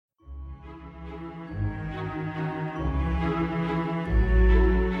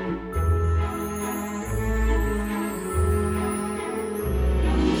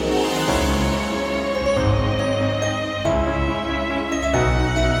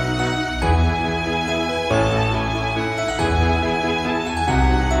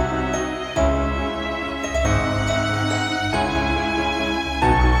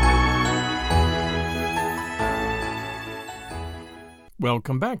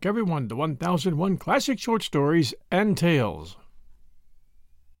Welcome back, everyone, to 1001 Classic Short Stories and Tales.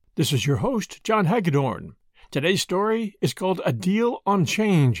 This is your host, John Hagedorn. Today's story is called A Deal on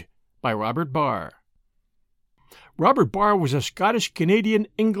Change by Robert Barr. Robert Barr was a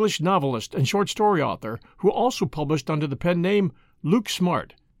Scottish-Canadian-English novelist and short story author who also published under the pen name Luke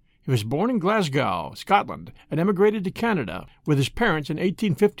Smart. He was born in Glasgow, Scotland, and emigrated to Canada with his parents in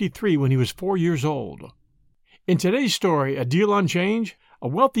 1853 when he was 4 years old. In today's story, A Deal on Change, a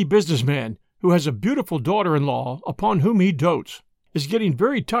wealthy businessman who has a beautiful daughter-in-law upon whom he dotes is getting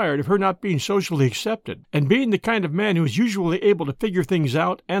very tired of her not being socially accepted, and being the kind of man who is usually able to figure things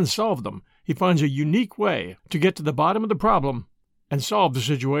out and solve them, he finds a unique way to get to the bottom of the problem and solve the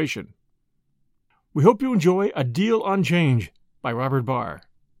situation. We hope you enjoy A Deal on Change by Robert Barr.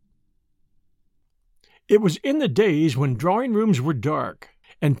 It was in the days when drawing rooms were dark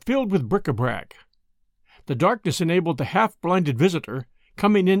and filled with bric-a-brac. The darkness enabled the half-blinded visitor,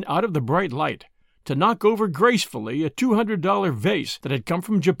 coming in out of the bright light, to knock over gracefully a $200 vase that had come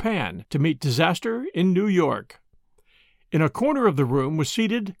from Japan to meet disaster in New York. In a corner of the room was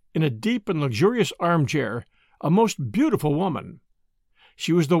seated, in a deep and luxurious armchair, a most beautiful woman.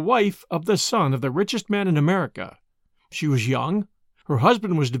 She was the wife of the son of the richest man in America. She was young. Her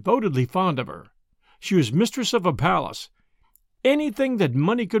husband was devotedly fond of her. She was mistress of a palace. Anything that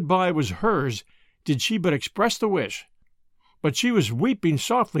money could buy was hers, did she but express the wish. But she was weeping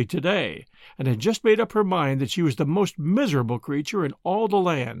softly today, and had just made up her mind that she was the most miserable creature in all the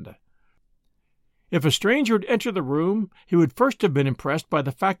land. If a stranger had entered the room, he would first have been impressed by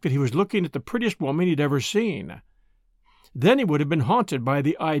the fact that he was looking at the prettiest woman he'd ever seen. Then he would have been haunted by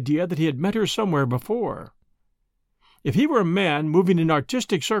the idea that he had met her somewhere before. If he were a man moving in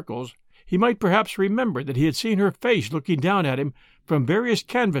artistic circles, he might perhaps remember that he had seen her face looking down at him from various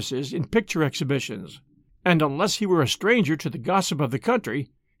canvases in picture exhibitions, and unless he were a stranger to the gossip of the country,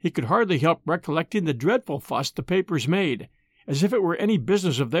 he could hardly help recollecting the dreadful fuss the papers made, as if it were any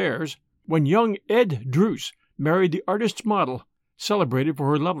business of theirs, when young Ed Druce married the artist's model, celebrated for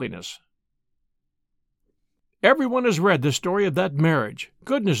her loveliness. Everyone has read the story of that marriage.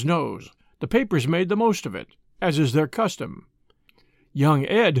 Goodness knows, the papers made the most of it, as is their custom. Young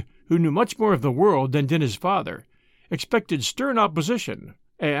Ed, who knew much more of the world than did his father, expected stern opposition,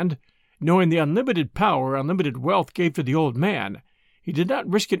 and, knowing the unlimited power unlimited wealth gave to the old man, he did not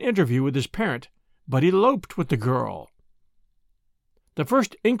risk an interview with his parent, but eloped with the girl. The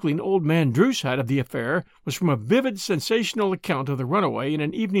first inkling old man Druce had of the affair was from a vivid, sensational account of the runaway in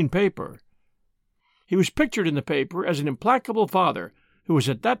an evening paper. He was pictured in the paper as an implacable father who was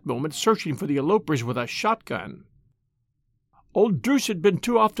at that moment searching for the elopers with a shotgun. Old Druce had been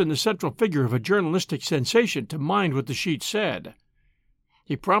too often the central figure of a journalistic sensation to mind what the sheet said.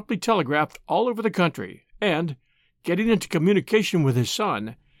 He promptly telegraphed all over the country, and, getting into communication with his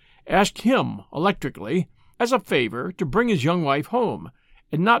son, asked him, electrically, as a favor, to bring his young wife home,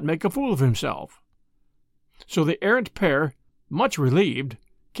 and not make a fool of himself. So the errant pair, much relieved,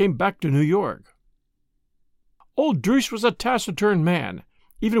 came back to New York. Old Druce was a taciturn man,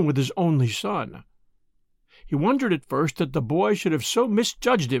 even with his only son. He wondered at first that the boy should have so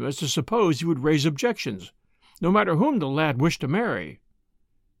misjudged him as to suppose he would raise objections, no matter whom the lad wished to marry.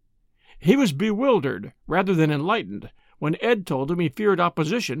 He was bewildered, rather than enlightened, when Ed told him he feared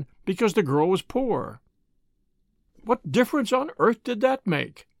opposition because the girl was poor. What difference on earth did that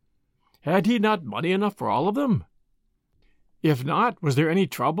make? Had he not money enough for all of them? If not, was there any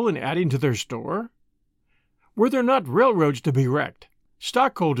trouble in adding to their store? Were there not railroads to be wrecked,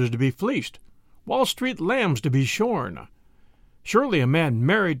 stockholders to be fleeced, Wall Street lambs to be shorn? Surely a man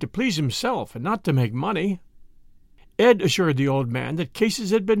married to please himself and not to make money. Ed assured the old man that cases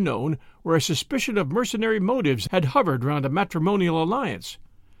had been known where a suspicion of mercenary motives had hovered round a matrimonial alliance,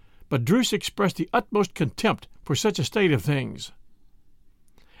 but Druce expressed the utmost contempt for such a state of things.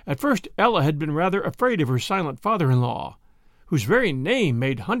 At first Ella had been rather afraid of her silent father-in-law, whose very name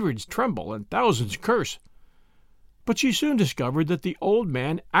made hundreds tremble and thousands curse. But she soon discovered that the old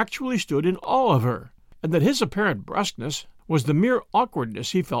man actually stood in awe of her, and that his apparent brusqueness was the mere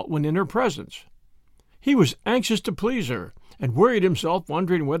awkwardness he felt when in her presence. He was anxious to please her, and worried himself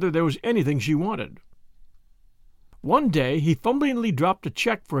wondering whether there was anything she wanted. One day he fumblingly dropped a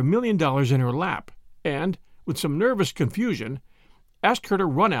check for $1 million in her lap, and, with some nervous confusion, asked her to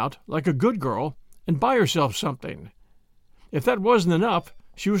run out, like a good girl, and buy herself something. If that wasn't enough,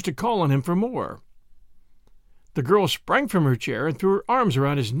 she was to call on him for more. The girl sprang from her chair and threw her arms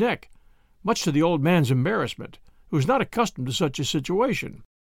around his neck, much to the old man's embarrassment, who was not accustomed to such a situation.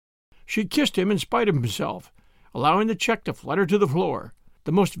 She kissed him in spite of himself, allowing the check to flutter to the floor,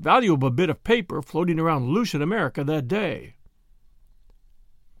 the most valuable bit of paper floating around loose in America that day.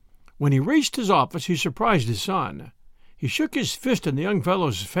 When he reached his office, he surprised his son. He shook his fist in the young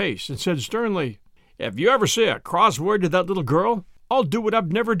fellow's face and said sternly, "If you ever say a cross word to that little girl, I'll do what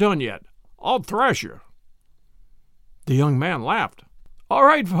I've never done yet. I'll thrash you." The young man laughed. "All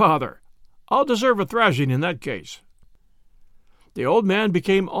right, father. I'll deserve a thrashing in that case." The old man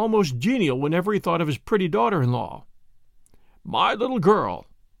became almost genial whenever he thought of his pretty daughter-in-law. "My little girl,"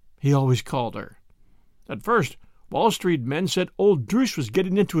 he always called her. At first, Wall Street men said old Druce was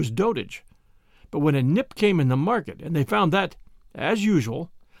getting into his dotage, but when a nip came in the market and they found that, as usual,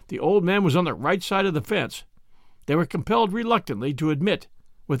 the old man was on the right side of the fence, they were compelled reluctantly to admit,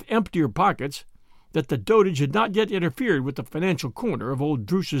 with emptier pockets, that the dotage had not yet interfered with the financial corner of old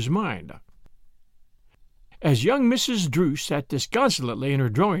Druce's mind. As young Mrs. Druce sat disconsolately in her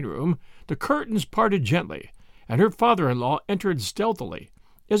drawing-room, the curtains parted gently, and her father-in-law entered stealthily,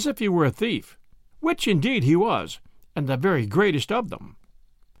 as if he were a thief, which indeed he was, and the very greatest of them.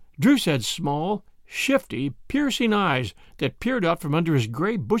 Druce had small, shifty, piercing eyes that peered out from under his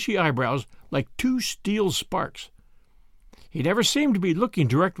gray, bushy eyebrows like two steel sparks. He never seemed to be looking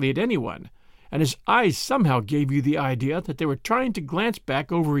directly at anyone, and his eyes somehow gave you the idea that they were trying to glance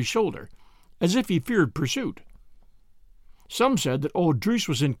back over his shoulder, as if he feared pursuit. Some said that old Druce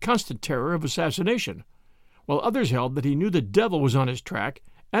was in constant terror of assassination, while others held that he knew the devil was on his track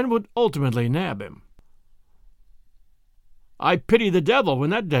and would ultimately nab him. "I pity the devil when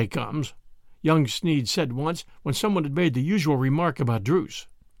that day comes," young Sneed said once when someone had made the usual remark about Druce.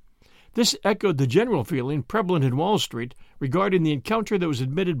 This echoed the general feeling prevalent in Wall Street regarding the encounter that was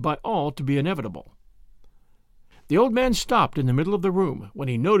admitted by all to be inevitable. The old man stopped in the middle of the room when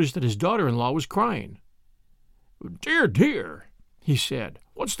he noticed that his daughter-in-law was crying. "Dear, dear," he said,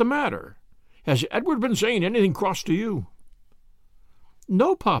 "what's the matter? Has Edward been saying anything cross to you?"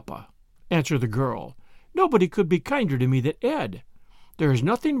 "No, Papa," answered the girl. "Nobody could be kinder to me than Ed. There is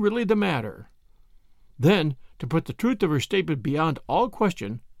nothing really the matter." Then, to put the truth of her statement beyond all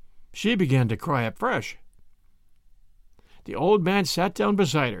question, she began to cry afresh. The old man sat down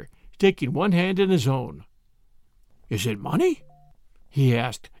beside her, taking one hand in his own. "Is it money?" he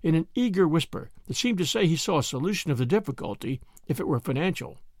asked, in an eager whisper that seemed to say he saw a solution of the difficulty if it were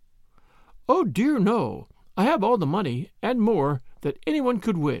financial. "Oh, dear, no. I have all the money, and more, that anyone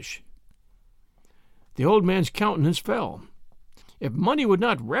could wish." The old man's countenance fell. If money would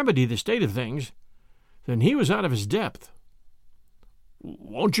not remedy the state of things, then he was out of his depth.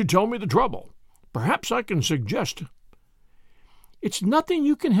 "Won't you tell me the trouble? Perhaps I can suggest—" "It's nothing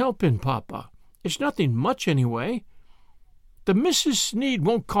you can help in, Papa. It's nothing much, anyway. The Mrs. Sneed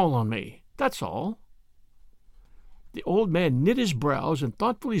won't call on me, that's all." The old man knit his brows and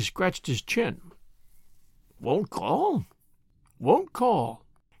thoughtfully scratched his chin. "Won't call? Won't call,"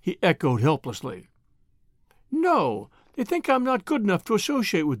 he echoed helplessly. "No, they think I'm not good enough to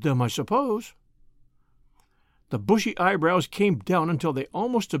associate with them, I suppose." The bushy eyebrows came down until they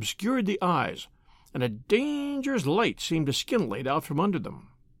almost obscured the eyes, and a dangerous light seemed to scintillate out from under them.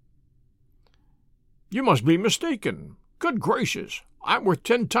 "You must be mistaken. Good gracious, I'm worth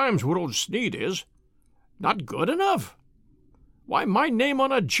 10 times what old Sneed is. Not good enough? Why, my name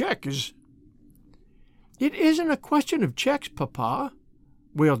on a check is—" "It isn't a question of checks, Papa,"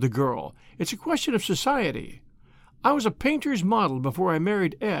 wailed the girl. "It's a question of society. I was a painter's model before I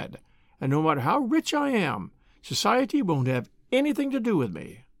married Ed, and no matter how rich I am, society won't have anything to do with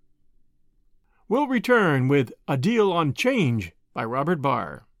me." We'll return with A Deal on Change by Robert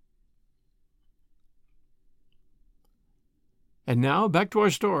Barr. And now back to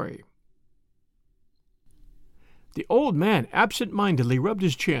our story. The old man absent-mindedly rubbed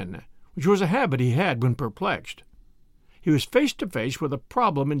his chin, which was a habit he had when perplexed. He was face to face with a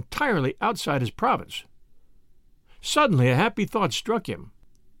problem entirely outside his province. Suddenly a happy thought struck him.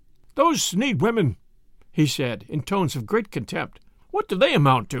 "Those Sneed women," he said, in tones of great contempt, "what do they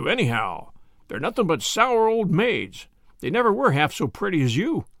amount to, anyhow? They're nothing but sour old maids. They never were half so pretty as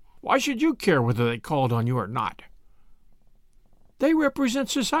you. Why should you care whether they called on you or not?" "They represent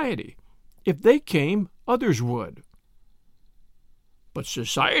society. If they came, others would." "But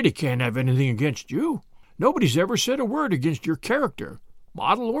society can't have anything against you. Nobody's ever said a word against your character,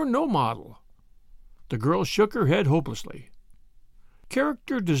 model or no model." The girl shook her head hopelessly.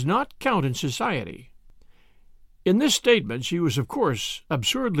 Character does not count in society. In this statement she was, of course,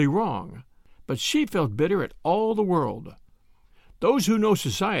 absurdly wrong, but she felt bitter at all the world. Those who know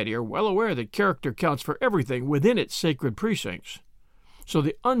society are well aware that character counts for everything within its sacred precincts, so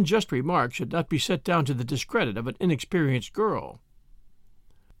the unjust remark should not be set down to the discredit of an inexperienced girl.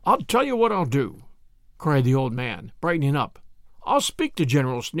 "I'll tell you what I'll do," cried the old man, brightening up. "I'll speak to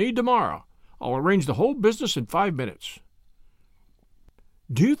General Sneed tomorrow. I'll arrange the whole business in 5 minutes."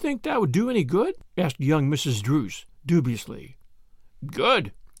 "Do you think that would do any good?" asked young Mrs. Druce, dubiously.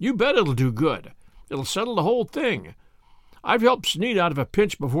 "Good? You bet it'll do good. It'll settle the whole thing. I've helped Sneed out of a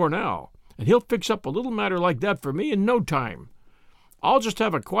pinch before now, and he'll fix up a little matter like that for me in no time. I'll just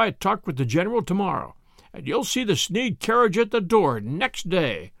have a quiet talk with the General tomorrow, and you'll see the Sneed carriage at the door next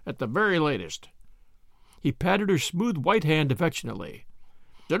day, at the very latest." He patted her smooth white hand affectionately.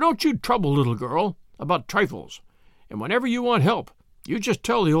 "So don't you trouble, little girl, about trifles, and whenever you want help, you just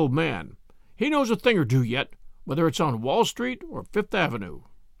tell the old man. He knows a thing or two yet, whether it's on Wall Street or Fifth Avenue."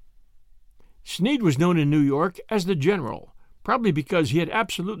 Sneed was known in New York as the General, probably because he had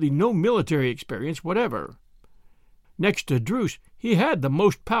absolutely no military experience whatever. Next to Druce, he had the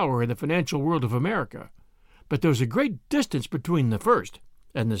most power in the financial world of America, but there was a great distance between the first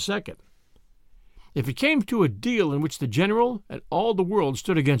and the second. If it came to a deal in which the General and all the world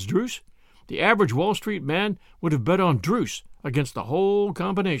stood against Druce, the average Wall Street man would have bet on Druce against the whole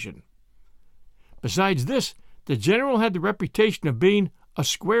combination. Besides this, the General had the reputation of being a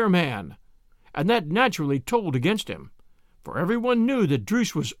square man, and that naturally told against him, for everyone knew that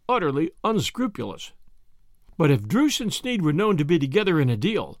Druce was utterly unscrupulous. But if Druce and Sneed were known to be together in a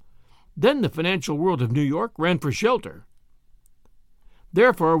deal, then the financial world of New York ran for shelter.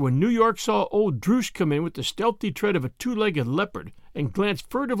 Therefore, when New York saw old Druce come in with the stealthy tread of a two-legged leopard and glance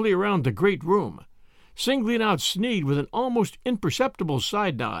furtively around the great room, singling out Sneed with an almost imperceptible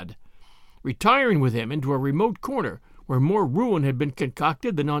side nod, retiring with him into a remote corner where more ruin had been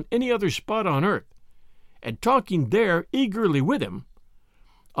concocted than on any other spot on earth, and talking there eagerly with him,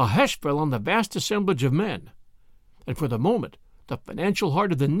 a hush fell on the vast assemblage of men, and for the moment the financial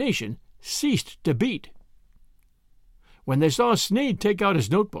heart of the nation ceased to beat. When they saw Sneed take out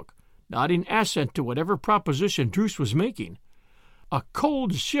his notebook, nodding assent to whatever proposition Druce was making, a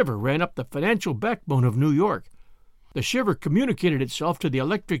cold shiver ran up the financial backbone of New York. The shiver communicated itself to the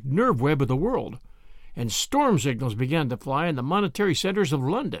electric nerve web of the world, and storm signals began to fly in the monetary centers of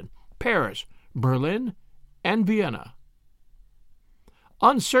London, Paris, Berlin, and Vienna.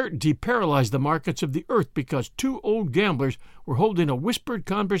 Uncertainty paralyzed the markets of the earth because two old gamblers were holding a whispered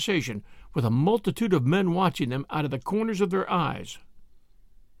conversation with a multitude of men watching them out of the corners of their eyes.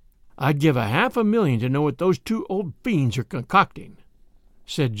 "I'd give $500,000 to know what those two old fiends are concocting,"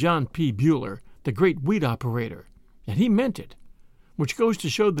 said John P. Bueller, the great wheat operator, and he meant it, which goes to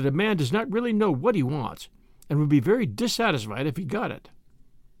show that a man does not really know what he wants, and would be very dissatisfied if he got it.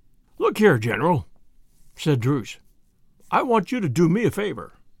 "Look here, General," said Druce, "I want you to do me a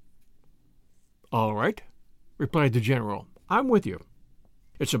favor." "All right," replied the General, "I'm with you."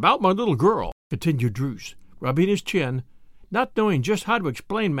 "It's about my little girl," continued Druce, rubbing his chin, not knowing just how to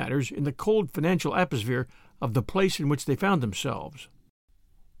explain matters in the cold financial atmosphere of the place in which they found themselves.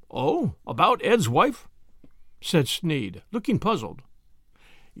 "Oh, about Ed's wife?" said Sneed, looking puzzled.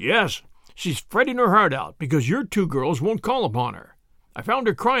 "Yes, she's fretting her heart out because your two girls won't call upon her. I found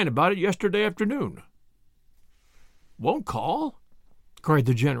her crying about it yesterday afternoon." "Won't call?" cried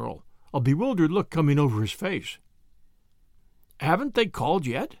the General, a bewildered look coming over his face. "Haven't they called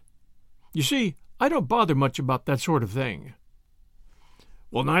yet? You see, I don't bother much about that sort of thing."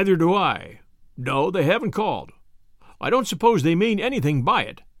 "Well, neither do I. No, they haven't called. I don't suppose they mean anything by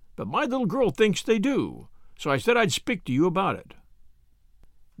it, but my little girl thinks they do, so I said I'd speak to you about it."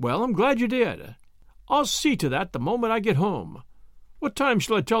 "Well, I'm glad you did. I'll see to that the moment I get home. What time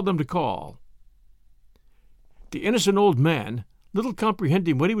shall I tell them to call?" The innocent old man, little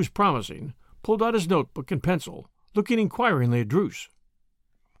comprehending what he was promising, pulled out his notebook and pencil, looking inquiringly at Druce.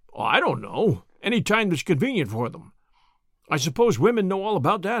 "Oh, I don't know. Any time that's convenient for them. I suppose women know all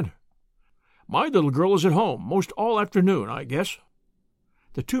about that. My little girl is at home most all afternoon, I guess."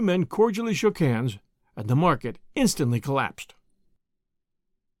 The two men cordially shook hands, and the market instantly collapsed.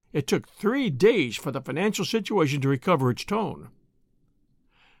 It took 3 days for the financial situation to recover its tone.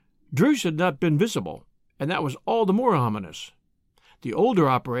 Druce had not been visible, and that was all the more ominous. The older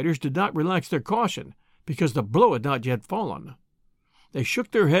operators did not relax their caution because the blow had not yet fallen. They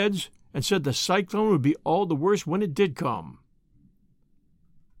shook their heads and said the cyclone would be all the worse when it did come.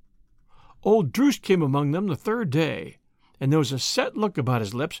 Old Druce came among them the 3rd day, and there was a set look about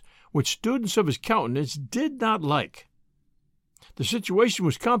his lips which students of his countenance did not like. The situation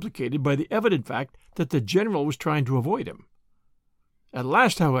was complicated by the evident fact that the General was trying to avoid him. At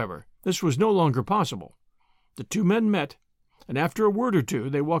last, however, this was no longer possible. The two men met, and after a word or two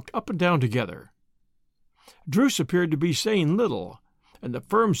they walked up and down together. Druce appeared to be saying little, and the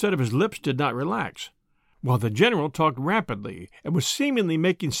firm set of his lips did not relax, while the General talked rapidly and was seemingly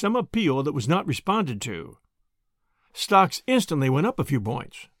making some appeal that was not responded to. Stocks instantly went up a few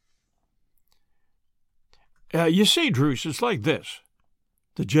points. "You see, Druce, it's like this.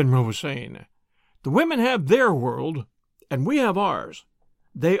 the general was saying. "The women have their world, and we have ours.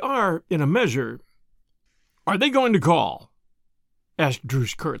 They are, in a measure—" "Are they going to call?" asked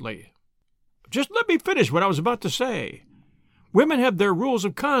Druce curtly. "Just let me finish what I was about to say. Women have their rules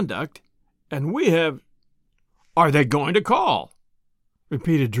of conduct, and we have—" "Are they going to call?"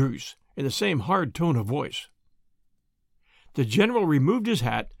 repeated Druce in the same hard tone of voice. The general removed his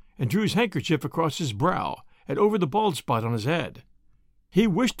hat and drew his handkerchief across his brow and over the bald spot on his head. He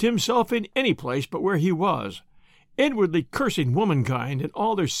wished himself in any place but where he was, inwardly cursing womankind and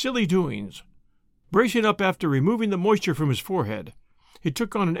all their silly doings. Bracing up after removing the moisture from his forehead, he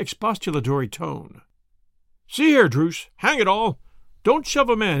took on an expostulatory tone. "See here, Druce, hang it all, don't shove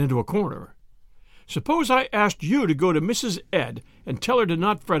a man into a corner. Suppose I asked you to go to Mrs. Ed and tell her to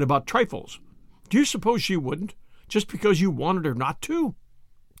not fret about trifles. Do you suppose she wouldn't, just because you wanted her not to?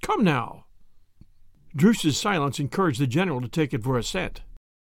 Come now." Druce's silence encouraged the general to take it for assent.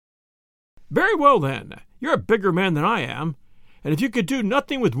 "Very well, then. You're a bigger man than I am, and if you could do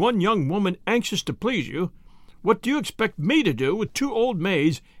nothing with one young woman anxious to please you, what do you expect me to do with two old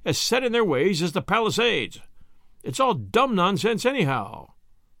maids as set in their ways as the Palisades? It's all dumb nonsense anyhow."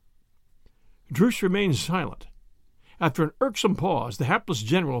 Druce remained silent. After an irksome pause, the hapless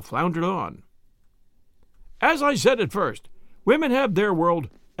general floundered on. "As I said at first, women have their world,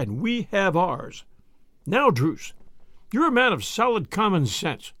 and we have ours. Now, Druce, you're a man of solid common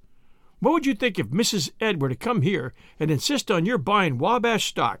sense. What would you think if Mrs. Ed were to come here and insist on your buying Wabash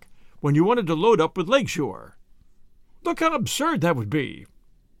stock when you wanted to load up with Lakeshore? Look how absurd that would be.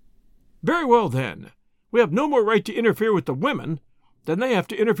 Very well, then. We have no more right to interfere with the women than they have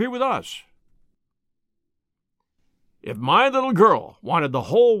to interfere with us." "If my little girl wanted the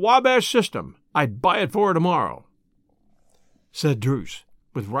whole Wabash system, I'd buy it for her tomorrow," said Druce,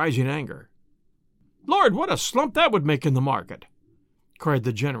 with rising anger. "Lord, what a slump that would make in the market!" cried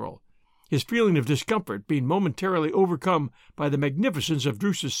the general, his feeling of discomfort being momentarily overcome by the magnificence of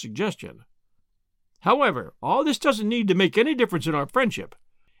Druce's suggestion. "However, all this doesn't need to make any difference in our friendship.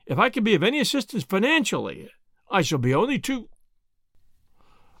 If I can be of any assistance financially, I shall be only too—"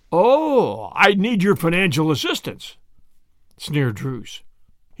 "Oh, I need your financial assistance," sneered Druce.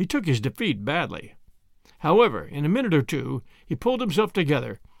 He took his defeat badly. However, in a minute or two, he pulled himself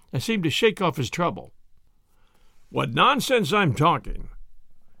together and seemed to shake off his trouble. "What nonsense I'm talking,"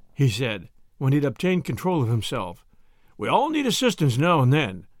 he said, when he'd obtained control of himself. "We all need assistance now and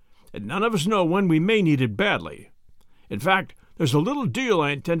then, and none of us know when we may need it badly. In fact, there's a little deal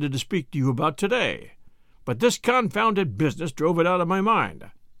I intended to speak to you about today, but this confounded business drove it out of my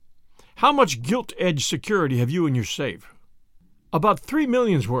mind. How much gilt-edged security have you in your safe?" "About $3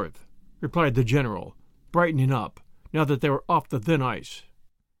 millions worth," replied the general, brightening up, now that they were off the thin ice.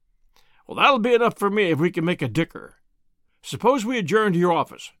 "Well, that'll be enough for me if we can make a dicker. Suppose we adjourn to your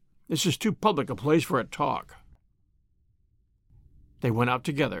office. This is too public a place for a talk." They went out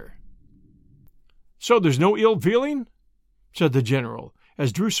together. "So there's no ill feeling?" said the general,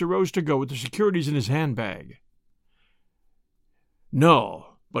 as Druce arose to go with the securities in his handbag.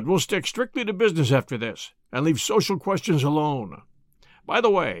 "No, but we'll stick strictly to business after this, and leave social questions alone. By the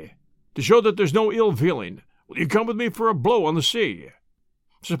way, to show that there's no ill feeling, will you come with me for a blow on the sea?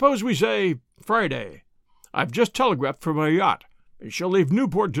 Suppose we say Friday. I've just telegraphed for my yacht, and she'll leave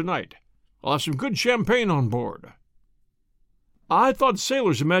Newport tonight. I'll have some good champagne on board." "I thought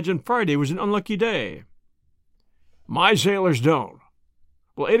sailors imagined Friday was an unlucky day." "My sailors don't.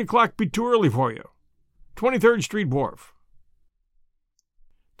 Will 8 o'clock be too early for you? 23rd Street Wharf."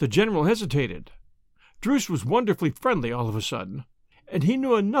 The general hesitated. Druce was wonderfully friendly all of a sudden, and he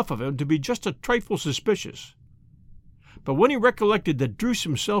knew enough of him to be just a trifle suspicious. But when he recollected that Druce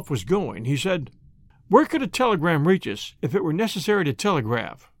himself was going, he said, "Where could a telegram reach us if it were necessary to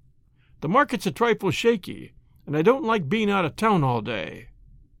telegraph? The market's a trifle shaky, and I don't like being out of town all day.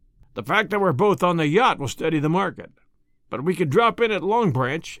 The fact that we're both on the yacht will steady the market, but we can drop in at Long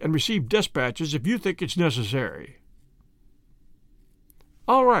Branch and receive despatches if you think it's necessary."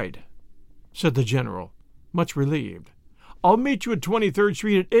 "All right," said the general, much relieved. "I'll meet you at 23rd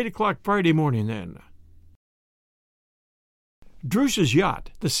Street at 8 o'clock Friday morning, then." Druce's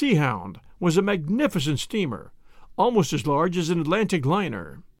yacht, the Seahound, was a magnificent steamer, almost as large as an Atlantic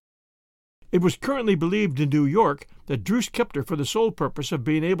liner. It was currently believed in New York that Druce kept her for the sole purpose of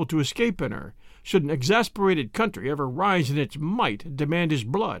being able to escape in her, should an exasperated country ever rise in its might and demand his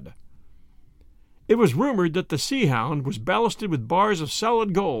blood. It was rumored that the Seahound was ballasted with bars of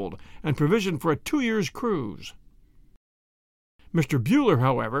solid gold and provisioned for a 2 years' cruise. Mr. Bueller,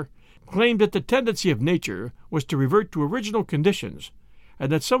 however, claimed that the tendency of nature was to revert to original conditions, and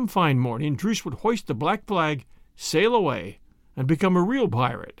that some fine morning Druce would hoist the black flag, sail away, and become a real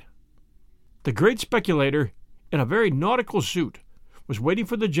pirate. The great speculator, in a very nautical suit, was waiting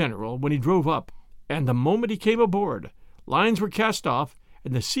for the general when he drove up, and the moment he came aboard, lines were cast off,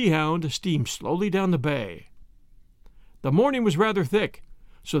 and the Sea-Hound steamed slowly down the bay. The morning was rather thick,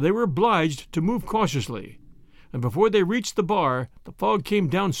 so they were obliged to move cautiously, and before they reached the bar the fog came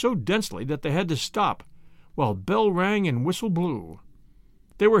down so densely that they had to stop, while bell rang and whistle blew.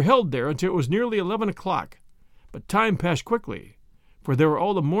 They were held there until it was nearly 11 o'clock, but time passed quickly, for there were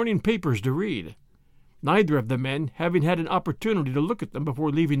all the morning papers to read, neither of the men having had an opportunity to look at them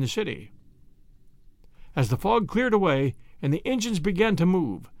before leaving the city. As the fog cleared away and the engines began to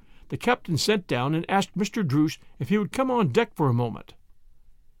move, the captain sent down and asked Mr. Druce if he would come on deck for a moment.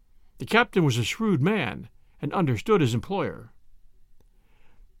 The captain was a shrewd man, and understood his employer.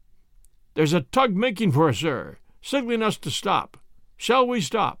 "There's a tug making for us, sir, signaling us to stop. Shall we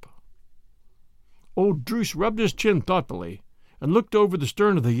stop?" Old Druce rubbed his chin thoughtfully and looked over the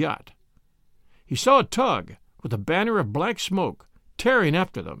stern of the yacht. He saw a tug, with a banner of black smoke, tearing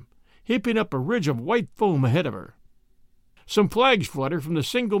after them, heaping up a ridge of white foam ahead of her. Some flags fluttered from the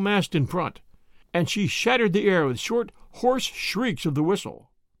single mast in front, and she shattered the air with short, hoarse shrieks of the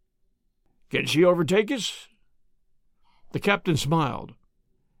whistle. "Can she overtake us?" The captain smiled.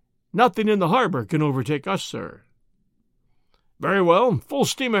 "Nothing in the harbor can overtake us, sir." "Very well, full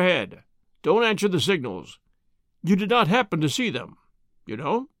steam ahead. Don't answer the signals. You did not happen to see them, you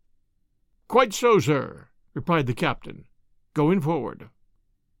know?" "Quite so, sir," replied the captain, going forward.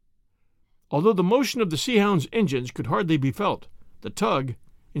 Although the motion of the Sea-Hound's engines could hardly be felt, the tug,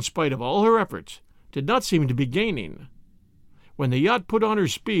 in spite of all her efforts, did not seem to be gaining. When the yacht put on her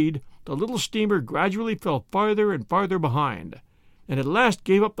speed, the little steamer gradually fell farther and farther behind, and at last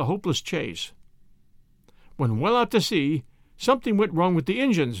gave up the hopeless chase. When well out to sea, something went wrong with the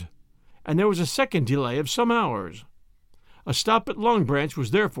engines, and there was a second delay of some hours. A stop at Long Branch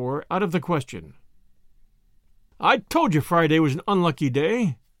was therefore out of the question. "I told you Friday was an unlucky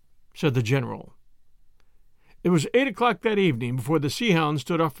day," said the general. It was 8 o'clock that evening before the Sea-Hound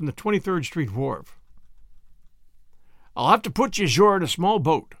stood off from the 23rd Street wharf. "I'll have to put you ashore in a small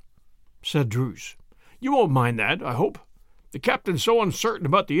boat," said Druce. "You won't mind that, I hope. The captain's so uncertain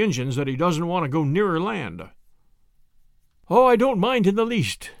about the engines that he doesn't want to go nearer land." "Oh, I don't mind in the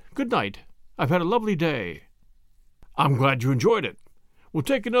least. Good night. I've had a lovely day." "I'm glad you enjoyed it. We'll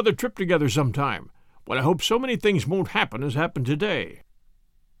take another trip together sometime, when I hope so many things won't happen as happened today."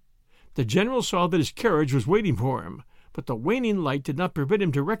 The general saw that his carriage was waiting for him, but the waning light did not permit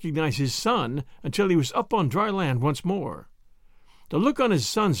him to recognize his son until he was up on dry land once more. The look on his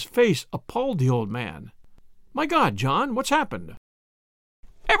son's face appalled the old man. "My God, John, what's happened?"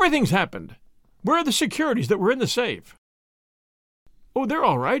 "Everything's happened. Where are the securities that were in the safe?" "Oh, they're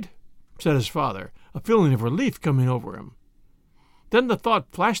all right," said his father, a feeling of relief coming over him. Then the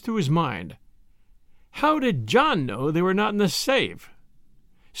thought flashed through his mind. How did John know they were not in the safe?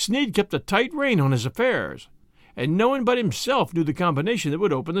 Sneed kept a tight rein on his affairs, and no one but himself knew the combination that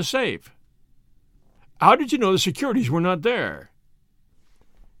would open the safe. "How did you know the securities were not there?"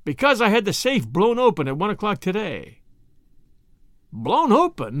 "Because I had the safe blown open at 1 o'clock today." "Blown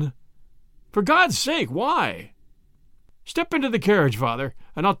open? For God's sake, why?" "Step into the carriage, father,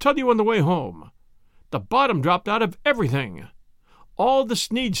 and I'll tell you on the way home. The bottom dropped out of everything. All the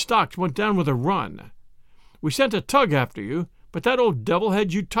Sneed stocks went down with a run. We sent a tug after you, but that old devil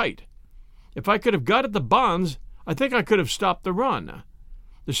had you tight. If I could have got at the bonds, I think I could have stopped the run.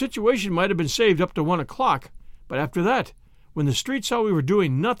 The situation might have been saved up to 1 o'clock, but after that, when the street saw we were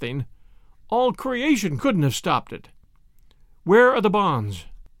doing nothing, all creation couldn't have stopped it. Where are the bonds?"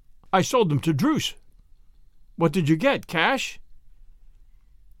 "I sold them to Druce." "What did you get, cash?"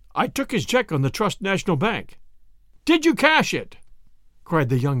 "I took his check on the Trust National Bank." "Did you cash it?" cried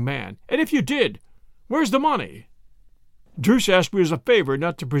the young man. "And if you did, where's the money?" "Druce asked me as a favor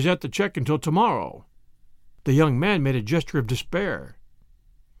not to present the check until tomorrow." The young man made a gesture of despair.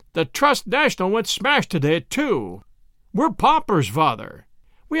 "The Trust National went smash today at 2. We're paupers, father.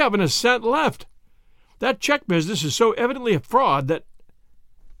 We haven't a cent left. That check business is so evidently a fraud that—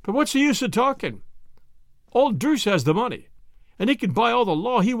 But what's the use of talking? Old Druce has the money, and he can buy all the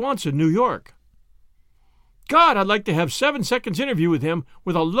law he wants in New York. God, I'd like to have 7 seconds interview with him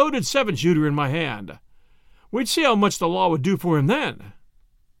with a loaded 7-shooter in my hand. We'd see how much the law would do for him then."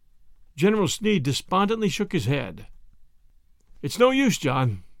 General Sneed despondently shook his head. "It's no use,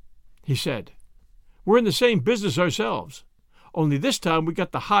 John," he said. "We're in the same business ourselves, only this time we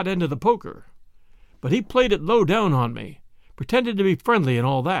got the hot end of the poker. But he played it low down on me, pretended to be friendly and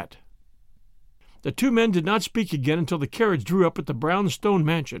all that." The two men did not speak again until the carriage drew up at the brownstone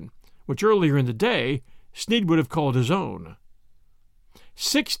mansion, which earlier in the day Sneed would have called his own.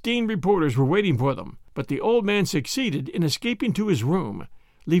 16 reporters were waiting for them, but the old man succeeded in escaping to his room,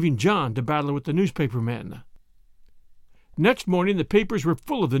 leaving John to battle with the newspaper men. Next morning the papers were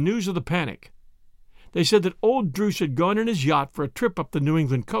full of the news of the panic. They said that old Druce had gone in his yacht for a trip up the New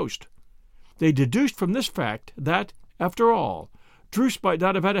England coast. They deduced from this fact that, after all, Druce might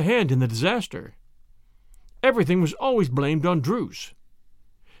not have had a hand in the disaster. Everything was always blamed on Druce.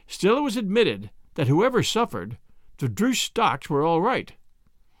 Still, it was admitted that whoever suffered, the Druce stocks were all right.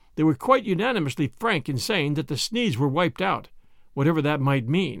 They were quite unanimously frank in saying that the Sneeds were wiped out, whatever that might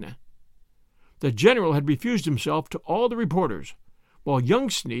mean. The general had refused himself to all the reporters, while young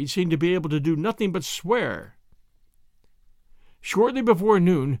Sneed seemed to be able to do nothing but swear. Shortly before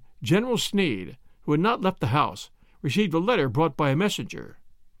noon, General Sneed, who had not left the house, received a letter brought by a messenger.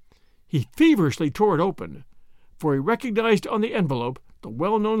 He feverishly tore it open, for he recognized on the envelope the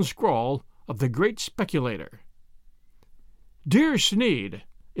well-known scrawl of the great speculator. "Dear Sneed,"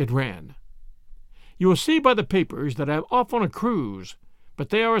 it ran, "you will see by the papers that I am off on a cruise, but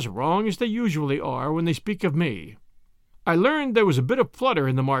they are as wrong as they usually are when they speak of me. I learned there was a bit of flutter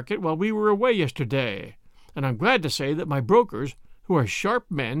in the market while we were away yesterday, and I'm glad to say that my brokers, who are sharp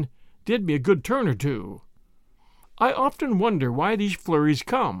men, did me a good turn or two. I often wonder why these flurries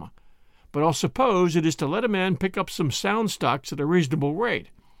come, but I'll suppose it is to let a man pick up some sound stocks at a reasonable rate,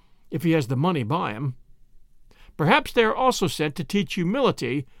 if he has the money by him. Perhaps they are also sent to teach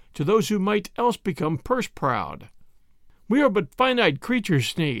humility to those who might else become purse-proud. We are but finite creatures,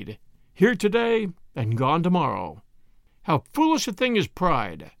 Sneed, here today and gone tomorrow. How foolish a thing is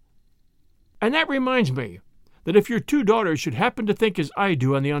pride! And that reminds me that if your 2 daughters should happen to think as I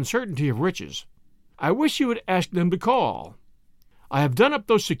do on the uncertainty of riches, I wish you would ask them to call. I have done up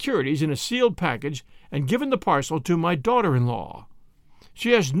those securities in a sealed package and given the parcel to my daughter-in-law.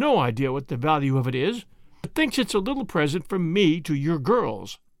 She has no idea what the value of it is, but thinks it's a little present from me to your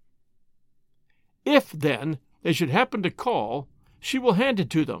girls. If, then, they should happen to call, she will hand it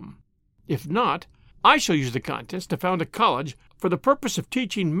to them. If not, I shall use the contents to found a college for the purpose of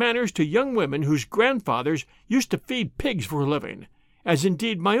teaching manners to young women whose grandfathers used to feed pigs for a living, as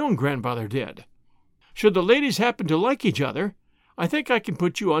indeed my own grandfather did. Should the ladies happen to like each other, I think I can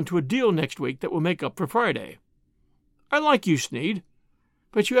put you on to a deal next week that will make up for Friday. I like you, Sneed,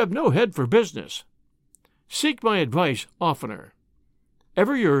 but you have no head for business. Seek my advice oftener.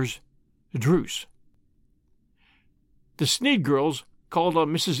 Ever yours, Druce." The Sneed girls called on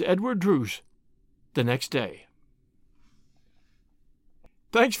Mrs. Edward Druce the next day.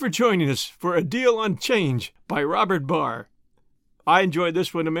 Thanks for joining us for A Deal on Change by Robert Barr. I enjoyed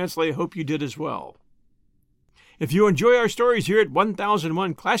this one immensely. I hope you did as well. If you enjoy our stories here at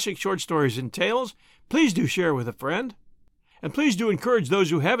 1001 Classic Short Stories and Tales, please do share with a friend. And please do encourage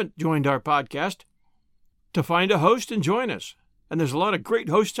those who haven't joined our podcast to find a host and join us. And there's a lot of great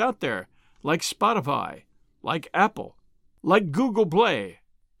hosts out there, like Spotify, like Apple, like Google Play,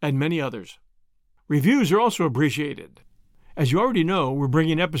 and many others. Reviews are also appreciated. As you already know, we're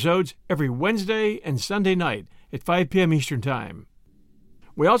bringing episodes every Wednesday and Sunday night at 5 p.m. Eastern Time.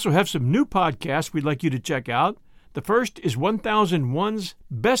 We also have some new podcasts we'd like you to check out. The first is 1001's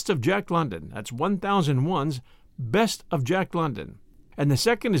Best of Jack London. That's 1001's Best of Jack London. And the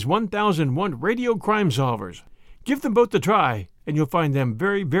second is 1001 Radio Crime Solvers. Give them both a try, and you'll find them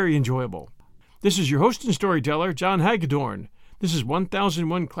very, very enjoyable. This is your host and storyteller, John Hagedorn. This is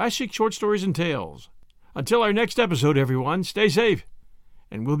 1001 Classic Short Stories and Tales. Until our next episode, everyone, stay safe,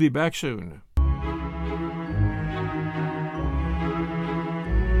 and we'll be back soon.